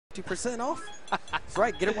50% off. That's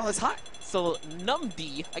right, get it while it's hot. So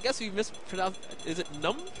NamD, I guess we mispronounced. Is it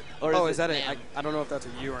Num? Or Oh, is that Nam? I don't know if that's a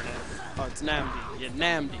U or an M. Oh, it's NamD. Yeah,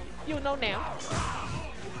 NamD. You know now.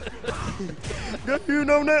 You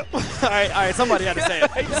know now. all right, somebody had to say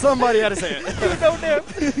it. Somebody had to say it. You know now.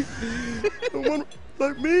 Someone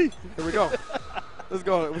like me. Here we go. Let's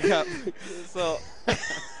go. We got So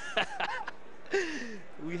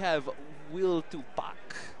we have Will2pac.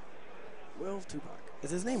 Will2pac.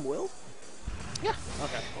 Is his name Will? Yeah.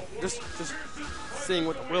 Okay. Just seeing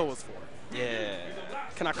what the Will was for. Yeah.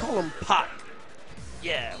 Can I call him Pac?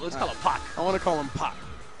 Yeah. Let's call him Pac. I want to call him Pac.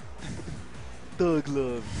 Thug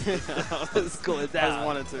love. Let's go with that. I just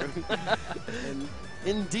wanted to. And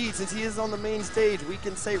indeed, since he is on the main stage, we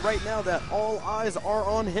can say right now that all eyes are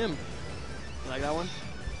on him. You like that one?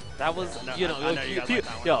 That was, I know you you guys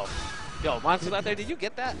like that one. Yo, monsters out there, did you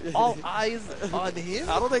get that? All eyes on him?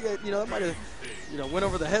 I don't think it, that might have, went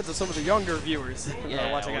over the heads of some of the younger viewers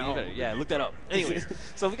watching at home. Yeah, look that up. Anyways,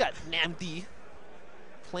 so we got NamD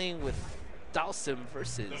playing with Dalsim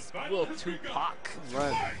versus Will2pac.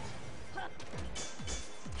 Right.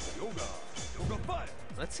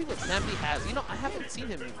 Let's see what NamD has. I haven't seen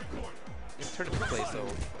him in tournament play, so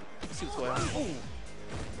let's see what's going on. Ooh.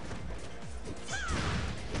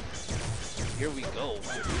 Here we go.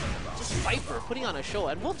 Just Viper putting on a show,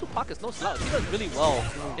 and Will2pac is no slouch. He does really well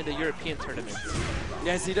in the European tournaments.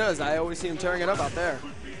 Yes, he does. I always see him tearing it up out there.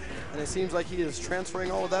 And it seems like he is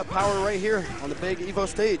transferring all of that power right here on the big EVO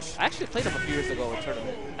stage. I actually played him a few years ago in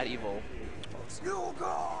tournament at EVO.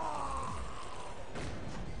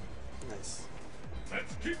 Nice.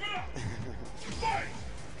 Let's keep it up. Fight.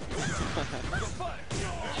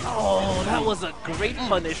 Oh, that was a great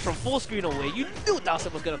punish from full screen away. You knew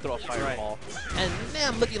Dalsim was going to throw a fireball. And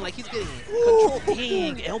Nam looking like he's getting control.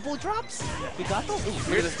 Dang, elbow drops? We got those? Ooh,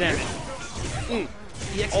 Look at this damage.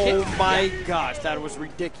 Oh my gosh, that was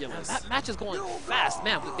ridiculous. That match is going fast.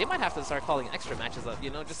 Man, they might have to start calling extra matches up,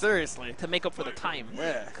 just Seriously. to make up for the time.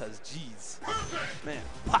 Yeah. Because, jeez. Man,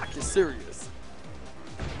 Pac is serious.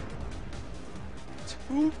 It's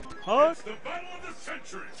the battle of the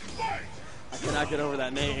century. Fight. I cannot get over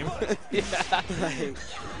that name.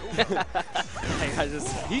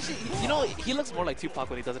 He looks more like Tupac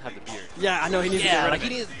when he doesn't have the beard. Yeah, I know he needs to get rid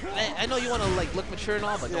of it. I know you want to look mature and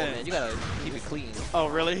all, but no, man, you gotta keep it clean. Oh,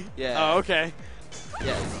 really? Yeah. Oh, okay.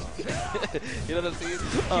 Yeah. You know what I'm saying?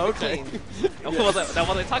 Oh, okay. Was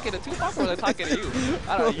I talking to Tupac or was I talking to you?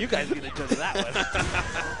 I don't know. You guys need to judge that one.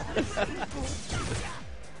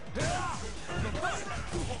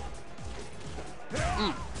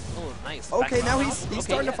 Oh, nice. Okay, Back now out. he's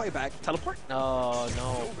starting to fight back. Teleport? No.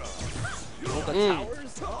 Yoga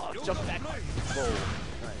towers? Oh, jump back. Roll.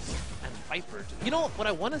 Nice. And Viper. You know what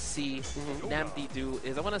I want to see NamD do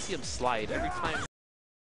is I want to see him slide every time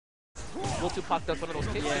Will2pac does one of those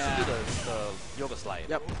kicks. Yeah. He does the yoga slide.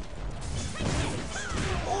 Yep.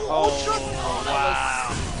 Oh,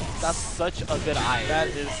 wow. That's such a good eye. That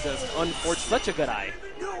is just unfortunate. Such a good eye.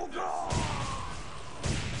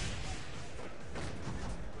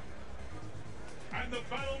 And the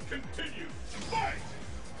battle continues. Fight.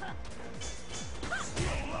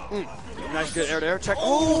 Nice, good air-to-air check.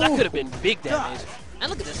 Oh, that could have been big damage. And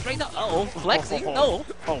look at this right now. Uh-oh, flexing. No,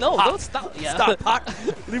 don't stop. Yeah. Stop, Pac.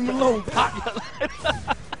 Leave him alone, Pac.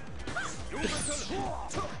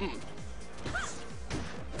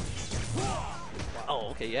 Oh,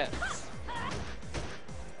 okay, yeah.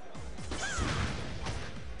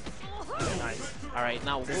 Nice. All right,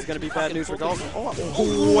 now This is going to be bad news for Dalsim.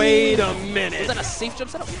 Oh, wait a minute. Was that a safe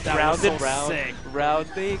jump setup? That round was so and round. sick. Round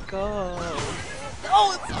they go.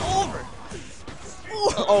 Oh, it's over.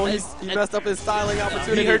 Oh, he messed up his styling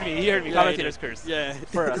opportunity. He heard me. Yeah, Commentator's curse. Yeah.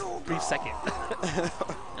 For a brief second.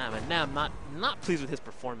 Now I'm not pleased with his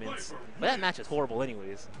performance. But that match is horrible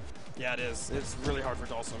anyways. Yeah, it is. It's really hard for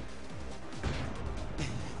Dalsim.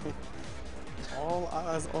 All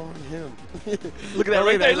eyes on him. Look at that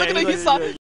right there. Look at that. He saw